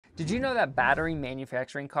Did you know that battery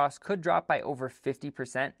manufacturing costs could drop by over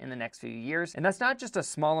 50% in the next few years? And that's not just a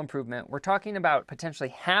small improvement. We're talking about potentially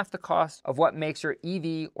half the cost of what makes your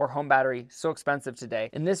EV or home battery so expensive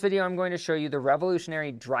today. In this video, I'm going to show you the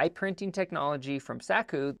revolutionary dry printing technology from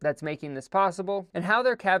Sakuu that's making this possible, and how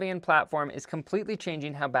their Kavian platform is completely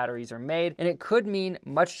changing how batteries are made, and it could mean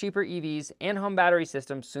much cheaper EVs and home battery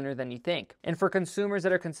systems sooner than you think. And for consumers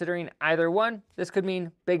that are considering either one, this could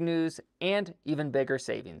mean big news and even bigger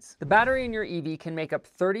savings. The battery in your EV can make up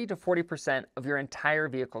 30 to 40% of your entire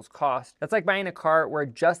vehicle's cost. That's like buying a car where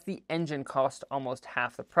just the engine costs almost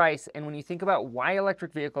half the price. And when you think about why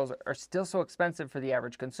electric vehicles are still so expensive for the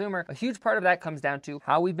average consumer, a huge part of that comes down to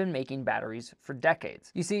how we've been making batteries for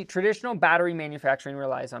decades. You see, traditional battery manufacturing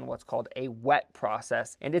relies on what's called a wet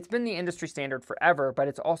process, and it's been the industry standard forever, but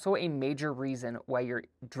it's also a major reason why your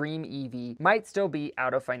dream EV might still be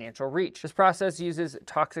out of financial reach. This process uses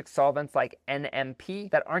toxic solvents like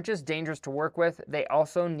NMP that aren't just dangerous to work with, they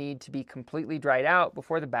also need to be completely dried out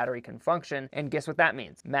before the battery can function. And guess what that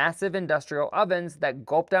means? Massive industrial ovens that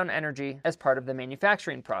gulp down energy as part of the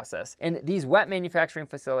manufacturing process. And these wet manufacturing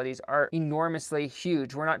facilities are enormously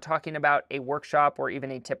huge. We're not talking about a workshop or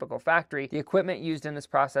even a typical factory. The equipment used in this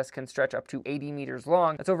process can stretch up to 80 meters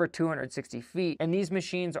long. That's over 260 feet. And these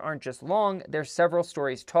machines aren't just long, they're several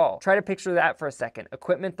stories tall. Try to picture that for a second.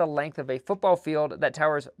 Equipment the length of a football field that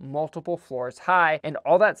towers multiple floors high, and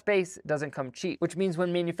all that space doesn't come cheap, which means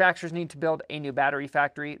when manufacturers need to build a new battery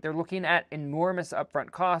factory, they're looking at enormous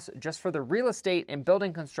upfront costs just for the real estate and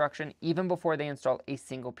building construction even before they install a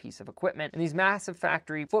single piece of equipment. And these massive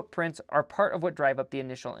factory footprints are part of what drive up the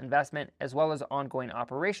initial investment, as well as ongoing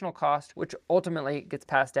operational costs, which ultimately gets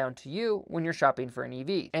passed down to you when you're shopping for an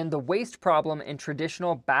EV. And the waste problem in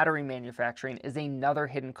traditional battery manufacturing is another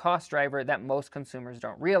hidden cost driver that most consumers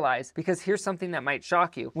don't realize, because here's something that might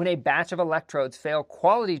shock you. When a batch of electrodes fail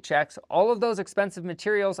quality checks, all of those expensive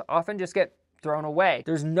materials often just get thrown away.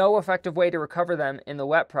 There's no effective way to recover them in the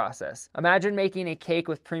wet process. Imagine making a cake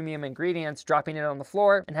with premium ingredients, dropping it on the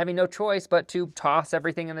floor, and having no choice but to toss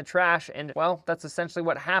everything in the trash. And well, that's essentially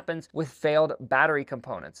what happens with failed battery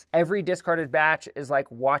components. Every discarded batch is like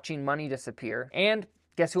watching money disappear. And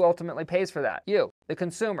guess who ultimately pays for that? You, the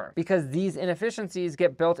consumer, because these inefficiencies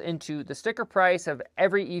get built into the sticker price of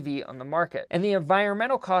every EV on the market. And the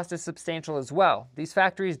environmental cost is substantial as well. These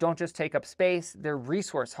factories don't just take up space, they're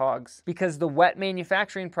resource hogs, because the wet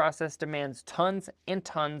manufacturing process demands tons and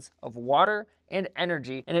tons of water and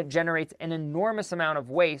energy, and it generates an enormous amount of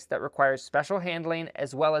waste that requires special handling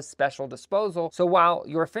as well as special disposal. So while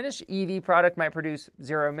your finished EV product might produce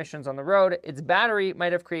zero emissions on the road, its battery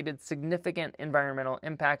might have created significant environmental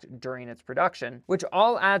impact during its production, which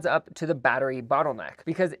all adds up to the battery bottleneck,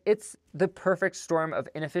 because it's the perfect storm of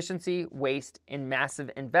inefficiency, waste, and massive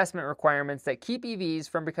investment requirements that keep EVs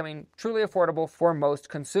from becoming truly affordable for most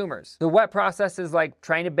consumers. The wet process is like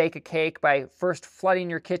trying to bake a cake by first flooding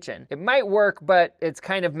your kitchen. It might work, but it's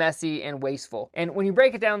kind of messy and wasteful. And when you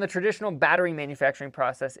break it down, the traditional battery manufacturing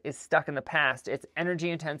process is stuck in the past. It's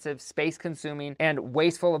energy intensive, space consuming, and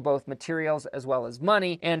wasteful of both materials as well as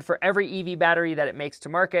money. And for every EV battery that it makes to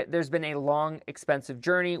market, there's been a long, expensive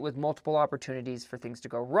journey with multiple opportunities for things to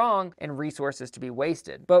go wrong and resources to be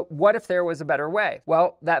wasted. But what if there was a better way?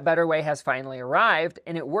 Well, that better way has finally arrived,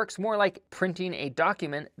 and it works more like printing a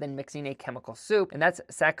document than mixing a chemical soup, and that's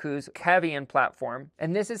Sakuu's Kavian platform.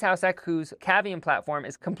 And this is how Sakuu's Kavian platform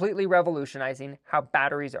is completely revolutionizing how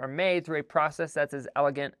batteries are made through a process that's as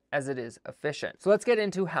elegant as it is efficient. So let's get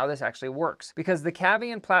into how this actually works, because the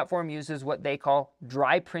Kavian platform uses what they call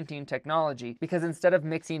dry printing technology, because instead of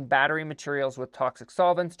mixing battery materials with toxic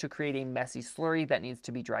solvents to create a messy slurry that needs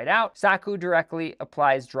to be dried out, Sakuu directly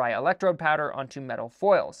applies dry electrode powder onto metal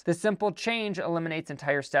foils. This simple change eliminates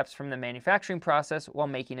entire steps from the manufacturing process while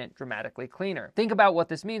making it dramatically cleaner. Think about what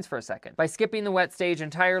this means for a second. By skipping the wet stage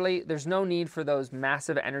entirely, there's no need for those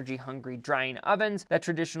massive energy-hungry drying ovens that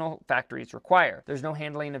traditional factories require. There's no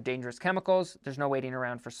handling of dangerous chemicals. There's no waiting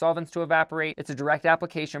around for solvents to evaporate. It's a direct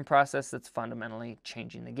application process that's fundamentally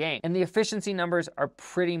changing the game. And the efficiency numbers are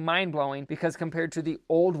pretty mind-blowing, because compared to the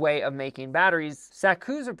old way of making batteries,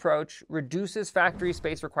 Sakuu's approach reduces factory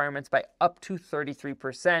space requirements by up to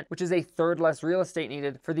 33%, which is a third less real estate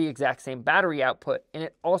needed for the exact same battery output. And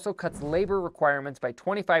it also cuts labor requirements by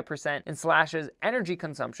 25% and slashes energy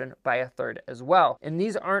consumption by a third. powered as well. And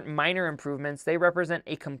these aren't minor improvements, they represent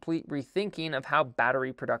a complete rethinking of how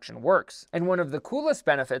battery production works. And one of the coolest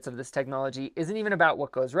benefits of this technology isn't even about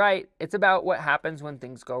what goes right, it's about what happens when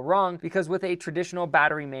things go wrong, because with a traditional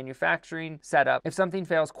battery manufacturing setup, if something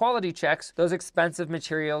fails quality checks, those expensive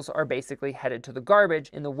materials are basically headed to the garbage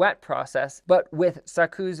in the wet process. But with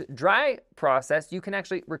Sakuu's dry process, you can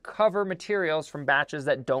actually recover materials from batches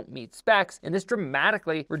that don't meet specs, and this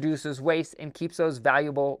dramatically reduces waste and keeps those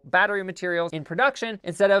valuable battery materials in production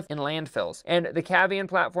instead of in landfills. And the Kavian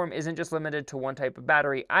platform isn't just limited to one type of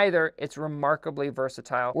battery either, it's remarkably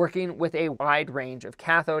versatile, working with a wide range of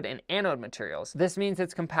cathode and anode materials. This means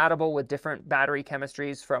it's compatible with different battery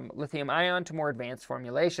chemistries from lithium-ion to more advanced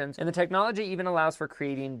formulations, and the technology even allows for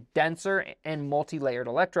creating denser and multi-layered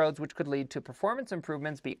electrodes, which could lead to performance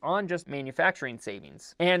improvements beyond just manufacturing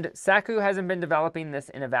savings. And Sakuu hasn't been developing this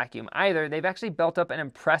in a vacuum either. They've actually built up an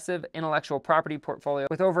impressive intellectual property portfolio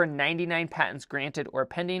with over 99 patents granted or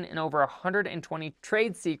pending and over 120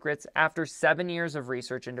 trade secrets after 7 years of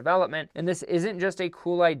research and development. And this isn't just a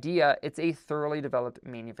cool idea, it's a thoroughly developed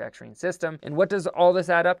manufacturing system. And what does all this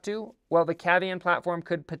add up to? Well, the Kavian platform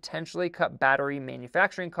could potentially cut battery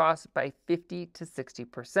manufacturing costs by 50 to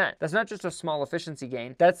 60%. That's not just a small efficiency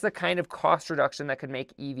gain, that's the kind of cost reduction that could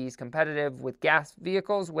make EVs competitive with gas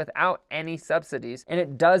vehicles without any subsidies. And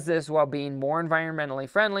it does this while being more environmentally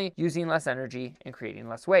friendly, using less energy, and creating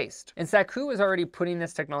less waste. And Sakuu is already putting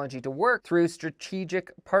this technology to work through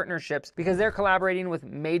strategic partnerships because they're collaborating with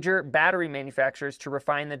major battery manufacturers to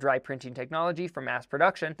refine the dry printing technology for mass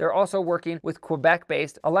production. They're also working with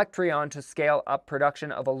Quebec-based Electrion to scale up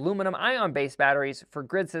production of aluminum-ion-based batteries for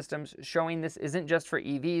grid systems, showing this isn't just for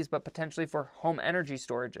EVs, but potentially for home energy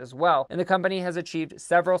storage as well. And the company has achieved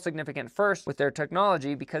several significant firsts with their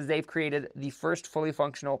technology because they've created the first fully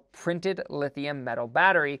functional printed lithium metal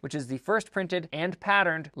battery, which is the first printed and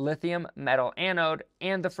patterned lithium metal anode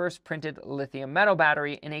and the first printed lithium metal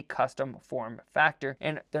battery in a custom form factor.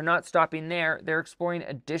 And they're not stopping there, they're exploring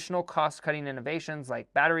additional cost-cutting innovations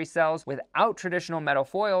like battery cells without traditional metal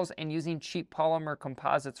foils and using cheap polymer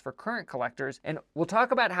composites for current collectors. And we'll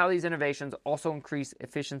talk about how these innovations also increase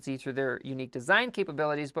efficiency through their unique design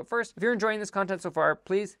capabilities. But first, if you're enjoying this content so far,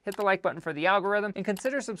 please hit the like button for the algorithm and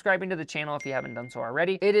consider subscribing to the channel if you haven't done so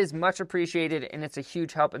already. It is much appreciated and it's a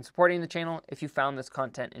huge help in supporting the channel if you found this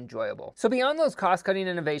content enjoyable. So beyond those cost-cutting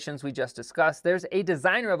innovations we just discussed, there's a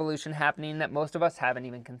design revolution happening that most of us haven't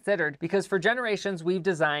even considered, because for generations we've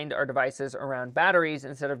designed our devices around batteries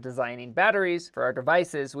instead of designing batteries for our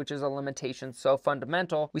devices, which is a limitation so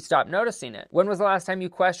fundamental we stopped noticing it. When was the last time you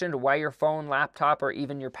questioned why your phone, laptop, or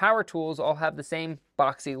even your power tools all have the same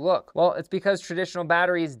boxy look? Well, it's because traditional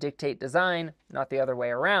batteries dictate design, not the other way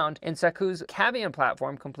around, and Sakuu's Kavian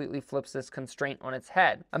platform completely flips this constraint on its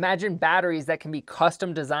head. Imagine batteries that can be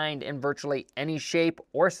custom designed in virtually any shape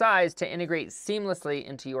or size to integrate seamlessly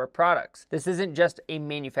into your products. This isn't just a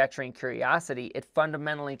manufacturing curiosity, it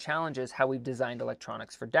fundamentally challenges how we've designed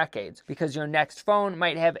electronics for decades, because your next phone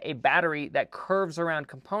might have a battery that curves around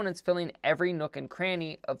components, filling every nook and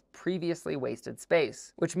cranny of previously wasted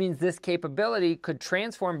space, which means this capability could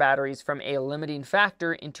transform batteries from a limiting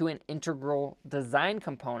factor into an integral design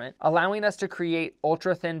component, allowing us to create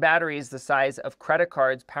ultra-thin batteries the size of credit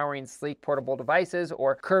cards powering sleek portable devices,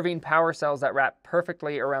 or curving power cells that wrap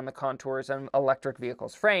perfectly around the contours of an electric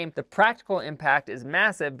vehicle's frame. The practical impact is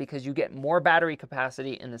massive because you get more battery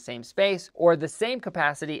capacity in the same space, or the same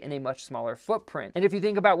capacity in a much smaller footprint. And if you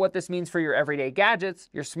think about what this means for your everyday gadgets,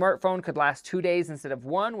 your smartphone could last 2 days instead of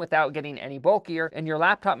 1 without getting any bulkier, and your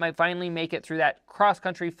laptop might finally make it through that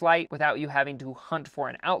cross-country flight without you having to hunt for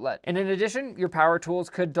an outlet. And in addition, your power tools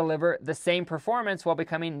could deliver the same performance while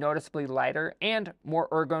becoming noticeably lighter and more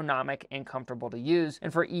ergonomic and comfortable to use.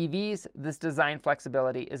 And for EVs, this design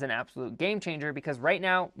flexibility is an absolute game changer, because right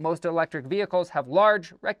now, most electric vehicles have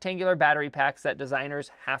large rectangular battery packs that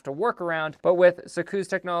designers have to work around. But with Sakuu's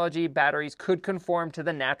technology, batteries could conform to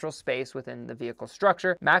the natural space within the vehicle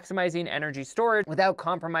structure, maximizing energy storage without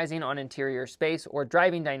compromising on interior space or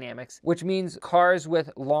driving dynamics, which means cars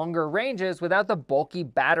with longer ranges without the bulky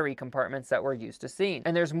battery compartments that we're used to seeing.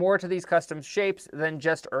 And there's more to these custom shapes than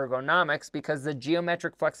just ergonomics, because the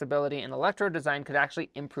geometric flexibility in electrode design could actually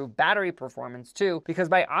improve battery performance too, because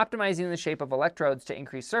by optimizing the shape of electrodes to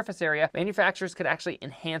increase surface area, manufacturers could actually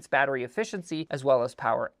enhance battery efficiency as well as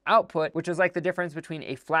power output, which is like the difference between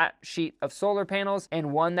a flat sheet of solar panels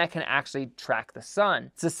and one that can actually track the sun.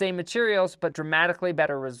 It's the same materials, but dramatically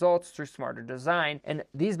better results through smarter design. And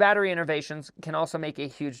these battery innovations can can also make a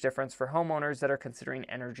huge difference for homeowners that are considering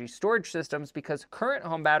energy storage systems, because current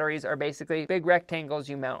home batteries are basically big rectangles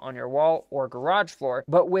you mount on your wall or garage floor.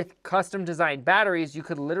 But with custom designed batteries, you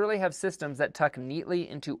could literally have systems that tuck neatly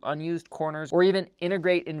into unused corners or even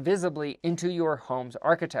integrate invisibly into your home's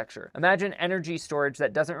architecture. Imagine energy storage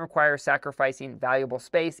that doesn't require sacrificing valuable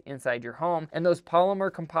space inside your home. And those polymer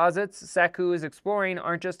composites Sakuu is exploring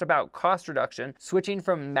aren't just about cost reduction. Switching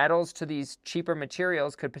from metals to these cheaper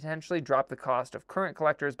materials could potentially drop the cost of current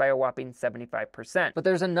collectors by a whopping 75%. But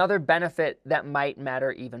there's another benefit that might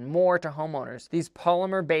matter even more to homeowners. These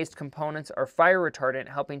polymer-based components are fire retardant,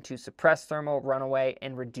 helping to suppress thermal runaway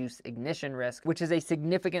and reduce ignition risk, which is a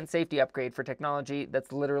significant safety upgrade for technology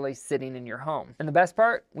that's literally sitting in your home. And the best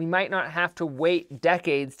part, we might not have to wait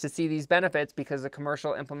decades to see these benefits, because the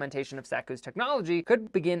commercial implementation of Sakuu's technology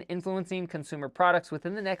could begin influencing consumer products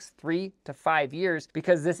within the next 3 to 5 years,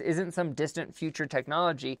 because this isn't some distant future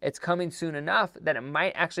technology. It's coming soon enough that it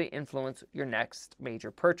might actually influence your next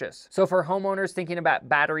major purchase. So for homeowners thinking about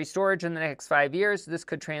battery storage in the next 5 years, this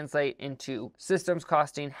could translate into systems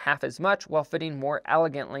costing half as much while fitting more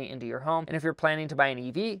elegantly into your home. And if you're planning to buy an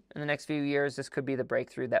EV in the next few years, this could be the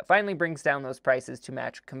breakthrough that finally brings down those prices to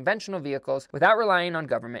match conventional vehicles without relying on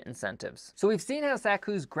government incentives. So we've seen how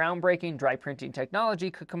Sakuu's groundbreaking dry printing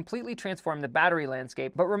technology could completely transform the battery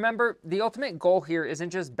landscape. But remember, the ultimate goal here isn't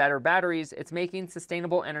just better batteries, it's making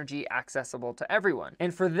sustainable energy accessible to everyone.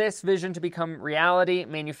 And for this vision to become reality,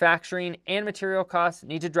 manufacturing and material costs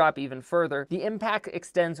need to drop even further. The impact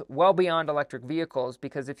extends well beyond electric vehicles,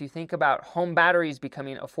 because if you think about home batteries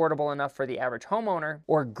becoming affordable enough for the average homeowner,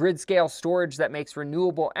 or grid scale storage that makes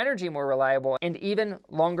renewable energy more reliable, and even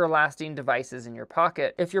longer lasting devices in your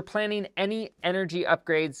pocket, if you're planning any energy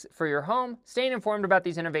upgrades for your home, staying informed about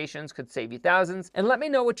these innovations could save you thousands. And let me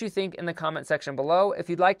know what you think in the comment section below. If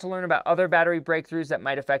you'd like to learn about other battery breakthroughs that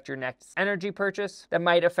might affect your next energy purchase, that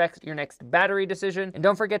might affect your next battery decision, and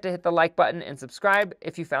don't forget to hit the like button and subscribe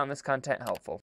if you found this content helpful.